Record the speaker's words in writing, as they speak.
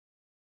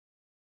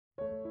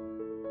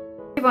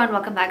Everyone,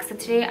 welcome back. So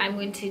today I'm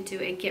going to do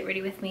a get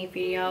ready with me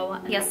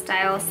video.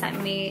 YESSTYLE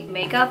sent me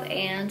makeup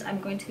and I'm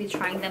going to be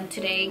trying them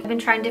today. I've been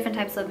trying different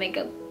types of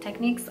makeup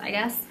techniques, I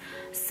guess,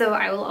 so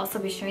I will also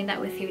be sharing that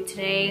with you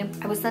today.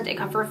 I was sent a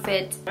Comfort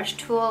Fit brush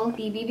tool,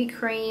 the BB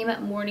cream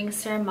Morning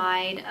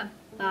Ceramide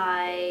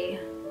by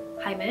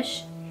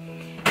Heimish,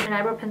 an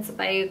eyebrow pencil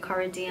by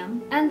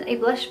Karadium, and a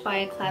blush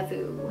by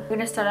Klavuu. We're going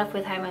to start off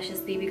with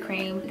Heimish's BB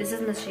cream. This is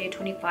in the shade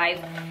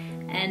 25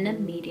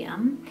 and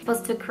medium. It's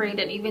supposed to create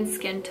an even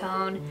skin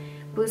tone,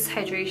 boost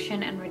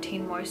hydration, and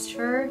retain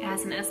moisture. It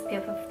has an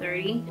SPF of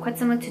 30. Quite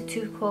similar to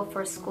Too Cool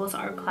for School's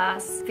art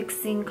class.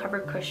 Fixing cover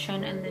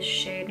cushion in this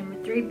shade number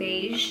 3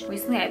 beige.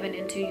 Recently I've been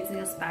into using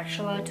a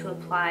spatula to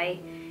apply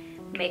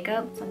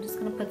makeup, so I'm just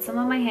going to put some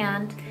on my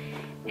hand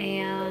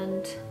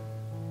and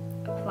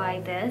apply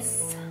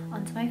this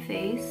onto my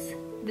face.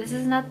 This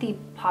is not the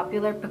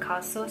popular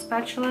Picasso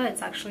spatula.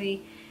 It's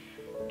actually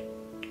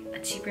a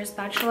cheaper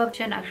spatula.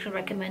 Jen actually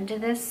recommended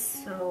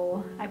this,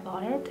 so I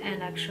bought it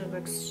and actually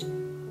works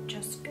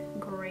just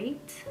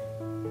great.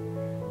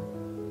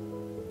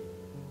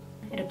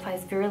 It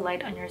applies very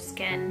light on your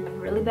skin. I have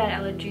really bad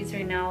allergies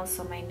right now,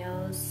 so my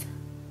nose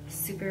is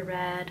super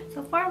red.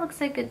 So far it looks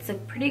like it's a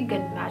pretty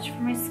good match for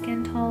my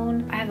skin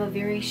tone. I have a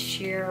very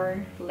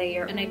sheer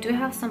layer and I do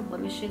have some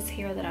blemishes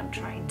here that I'm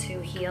trying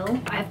to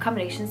heal. I have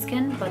combination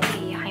skin, but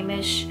the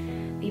Heimish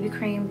BB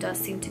cream does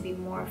seem to be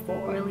more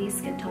for oily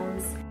skin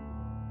tones.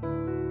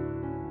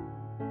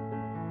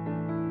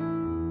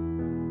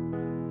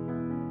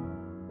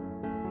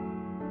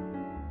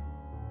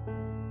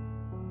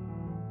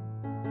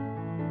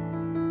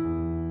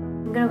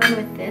 I'm gonna go in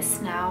with this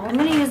now. I'm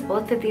gonna use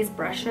both of these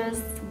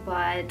brushes,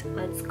 but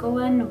let's go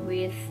in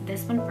with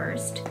this one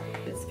first.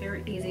 It's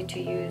very easy to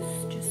use.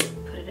 Just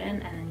put it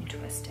in and then you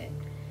twist it.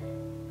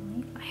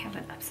 I have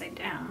it upside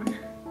down,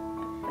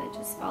 but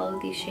just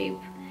follow the shape.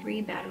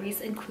 3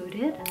 batteries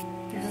included.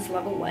 This is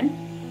level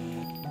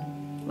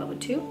 1, level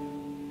 2,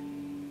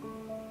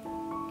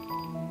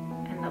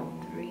 and level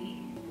 3.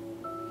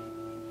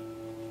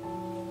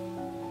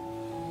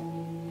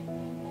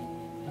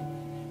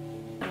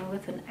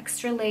 With an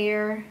extra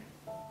layer.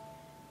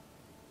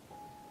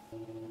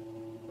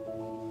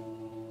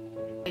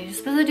 You're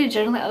supposed to do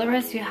generally,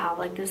 otherwise you have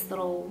like this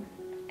little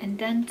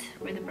indent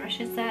where the brush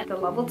is at. The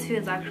level 2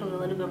 is actually a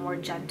little bit more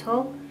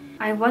gentle.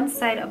 I have one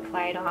side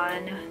applied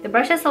on. The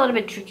brush is a little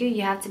bit tricky.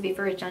 You have to be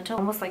very gentle,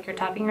 almost like you're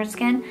tapping your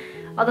skin.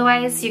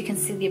 Otherwise, you can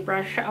see the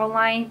brush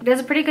outline. It does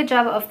a pretty good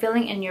job of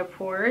filling in your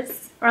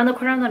pores. Around the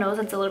corner of the nose,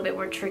 it's a little bit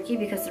more tricky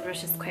because the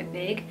brush is quite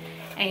big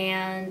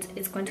and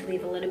it's going to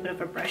leave a little bit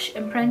of a brush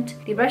imprint.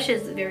 The brush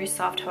is very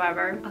soft,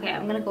 however. Okay,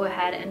 I'm gonna go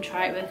ahead and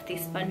try it with the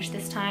sponge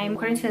this time.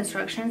 According to the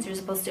instructions, you're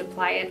supposed to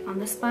apply it on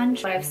the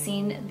sponge, but I've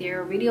seen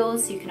their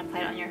videos, you can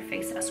apply it on your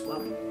face as well.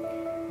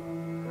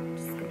 I'm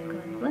just gonna go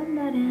and blend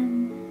that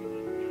in.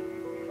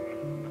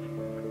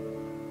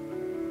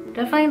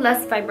 Definitely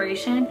less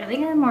vibration. I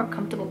think I'm more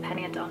comfortable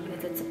patting it down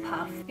because it's a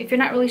puff. If you're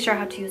not really sure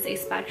how to use a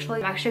spatula,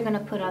 I'm actually going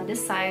to put it on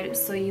this side,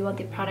 so you want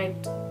the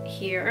product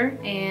here,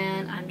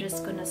 and I'm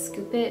just going to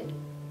scoop it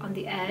on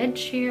the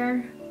edge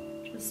here,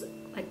 just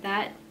like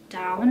that,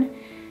 down,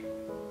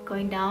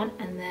 going down,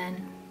 and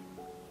then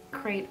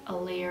create a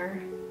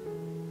layer.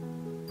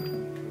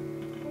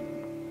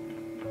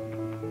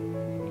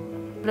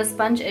 For the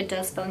sponge, it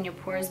does fill in your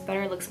pores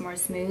better, it looks more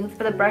smooth.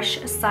 For the brush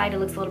side, it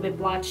looks a little bit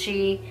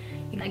blotchy.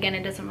 Again,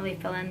 it doesn't really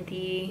fill in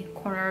the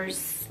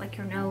corners, like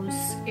your nose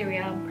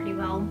area, pretty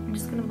well. I'm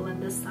just gonna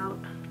blend this out.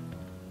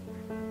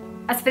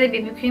 As for the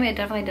BB cream, it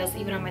definitely does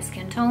even on my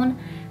skin tone.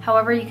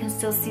 However, you can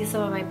still see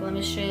some of my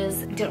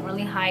blemishes. It didn't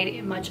really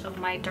hide much of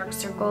my dark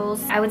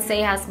circles. I would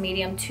say it has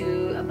medium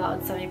to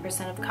about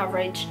 70% of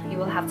coverage. You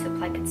will have to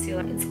apply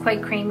concealer. It's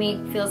quite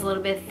creamy, feels a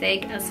little bit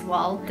thick as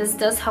well. This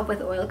does help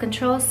with oil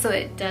control, so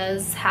it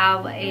does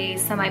have a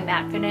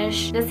semi-matte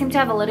finish. It does seem to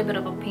have a little bit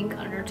of a pink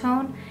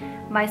undertone.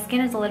 My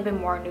skin is a little bit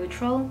more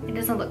neutral. It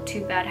doesn't look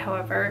too bad,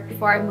 however.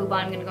 Before I move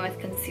on, I'm gonna go with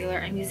concealer.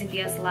 I'm using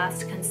Bbia's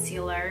Last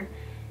Concealer.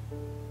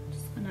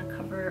 Just gonna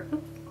cover,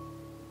 oops,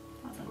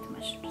 that's not too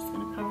much. I'm just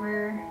gonna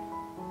cover.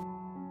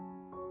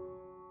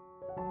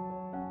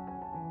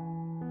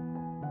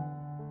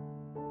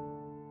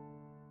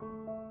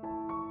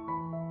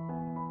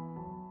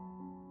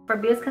 For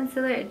Bbia's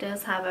concealer, it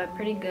does have a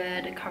pretty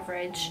good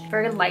coverage,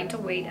 very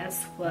lightweight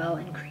as well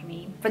and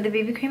creamy. For the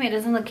BB cream, it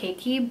doesn't look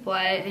cakey,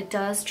 but it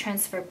does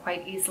transfer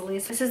quite easily.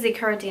 So this is the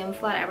Karadium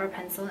flat eyebrow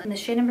pencil in the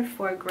shade number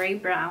 4, gray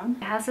brown.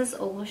 It has this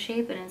oval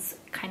shape and it's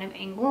kind of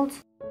angled.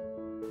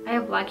 I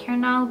have black hair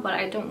now, but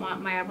I don't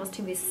want my eyebrows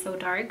to be so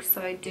dark,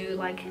 so I do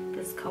like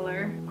this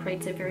color. It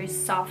creates a very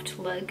soft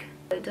look.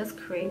 It does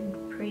create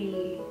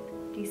pretty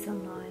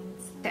decent lines.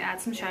 To add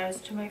some shadows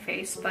to my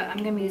face, but I'm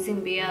gonna be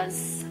using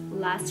Bbia's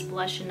Last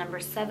Blush in number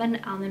 7,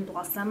 Almond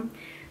Blossom.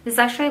 This is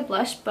actually a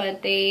blush,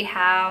 but they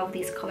have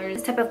these colors.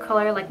 This type of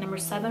color, like number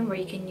 7, where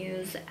you can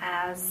use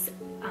as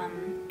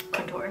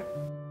contour.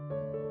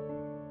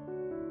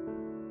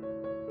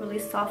 Really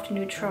soft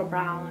neutral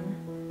brown.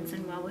 Blends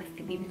in well with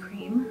the BB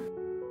cream.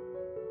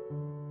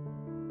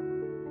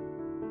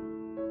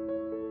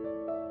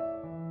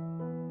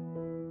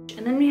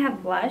 And then we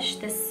have blush.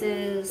 This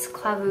is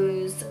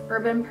Klavuu's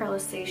Urban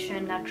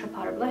Pearlsation Natural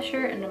Powder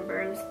Blusher and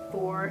number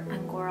 4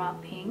 Angora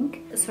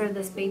Pink. It's sort of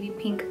this baby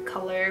pink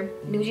color.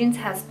 NewJeans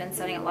has been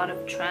setting a lot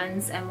of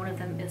trends, and one of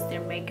them is their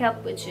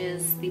makeup, which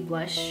is the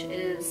blush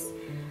is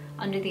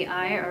under the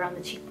eye, around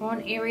the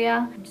cheekbone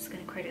area. I'm just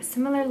gonna create a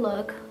similar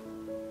look.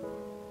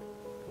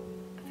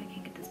 If I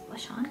can get this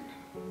blush on.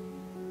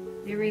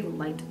 Very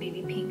light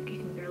baby pink, you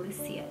can barely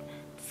see it.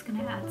 Just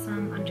gonna add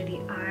some under the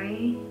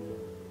eye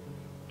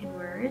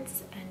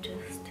inwards and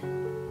just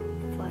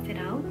fluff it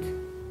out.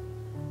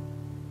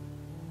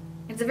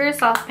 It's a very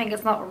soft pink,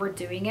 it's not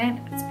overdoing it.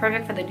 It's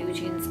perfect for the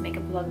NewJeans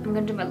makeup look. I'm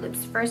gonna do my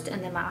lips first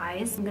and then my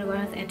eyes. I'm gonna go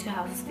in with Etude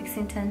House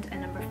Fixing Tint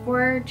and number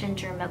 4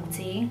 Ginger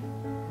Milktea.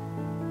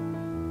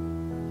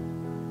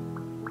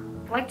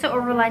 I like to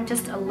overline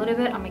just a little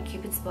bit on my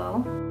Cupid's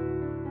bow.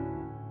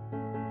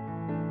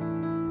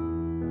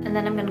 And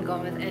then I'm gonna go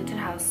in with Etude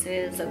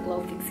House's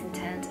Glow Fixing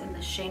Tint in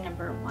the shade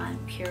number 1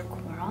 Pure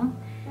Coral.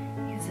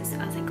 Use this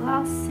as a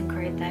gloss and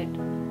create that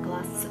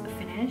gloss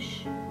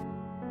finish.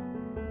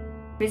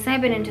 Recently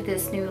I've been into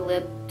this new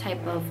lip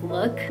type of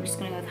look. I'm just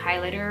gonna go with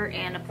highlighter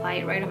and apply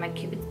it right on my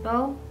Cupid's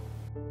bow.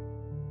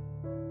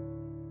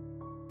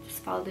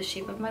 Just follow the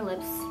shape of my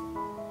lips.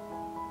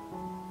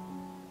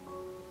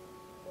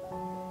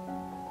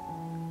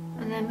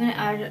 And then I'm gonna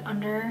add it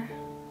under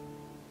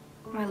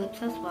my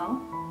lips as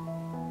well.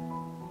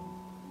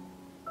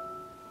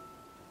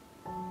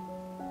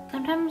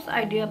 Sometimes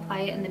I do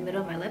apply it in the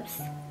middle of my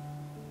lips.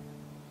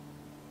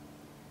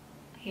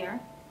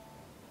 Here.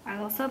 I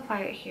also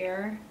apply it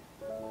here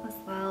as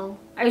well.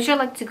 I usually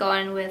like to go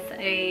in with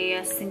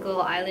a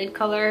single eyelid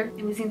color.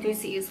 I'm using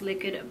 3CE's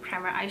Liquid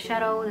Primer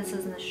Eyeshadow. This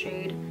is in the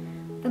shade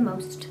The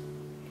Most.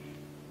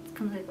 It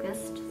comes like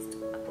this. Just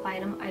apply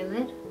it on my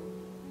eyelid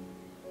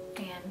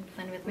and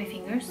blend with my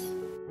fingers.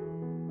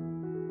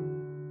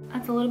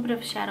 Adds a little bit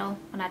of shadow,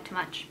 but not too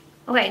much.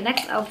 Okay,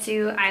 next I'll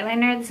do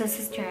eyeliner. This is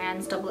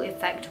SISTERANN's Double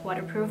Effect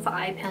Waterproof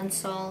Eye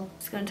Pencil.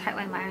 Just gonna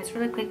tightline my eyes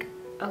really quick.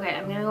 Okay,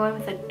 I'm gonna go in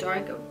with a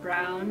dark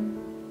brown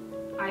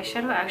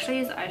eyeshadow. I actually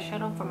use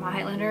eyeshadow for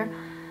my eyeliner.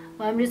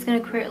 Well, I'm just gonna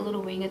create a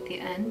little wing at the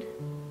end.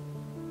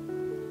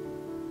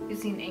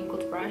 Using an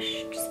angled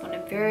brush, just want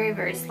it very,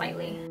 very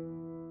slightly.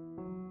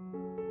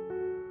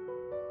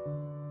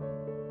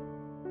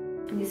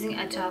 I'm using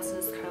Etude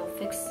House's Curl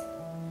Fix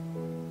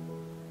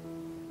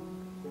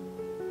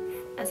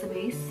as a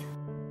base.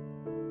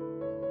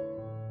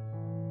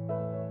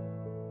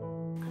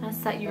 Kind of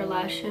set your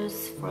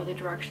lashes for the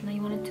direction that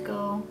you want it to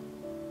go.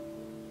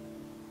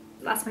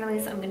 Last but not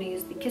least, I'm going to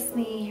use the Kiss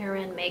Me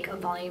Heroine Make a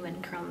Volume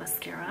and Curl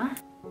Mascara.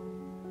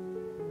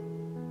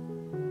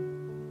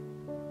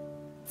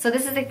 So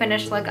this is the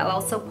finished look. I'll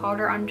also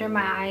powder under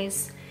my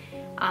eyes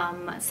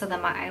so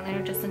that my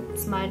eyeliner doesn't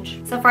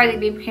smudge. So far the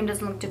BB cream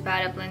doesn't look too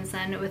bad. It blends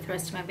in with the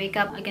rest of my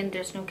makeup. Again,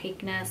 there's no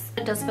cakeness.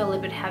 It does feel a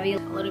little bit heavy, a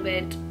little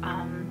bit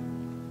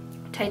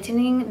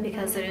tightening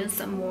because it is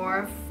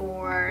more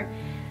for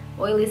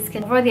oily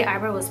skin. Overall, the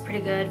eyebrow was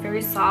pretty good,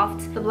 very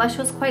soft. The blush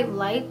was quite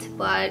light,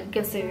 but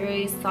gives a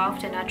very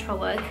soft and natural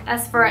look.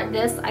 As for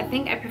this, I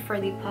think I prefer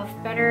the puff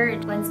better.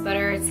 It blends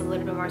better. It's a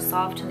little bit more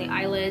soft on the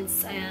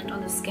eyelids and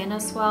on the skin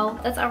as well.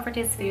 That's all for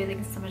today's video. Thank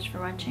you so much for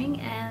watching,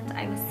 and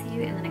I will see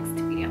you in the next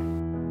video.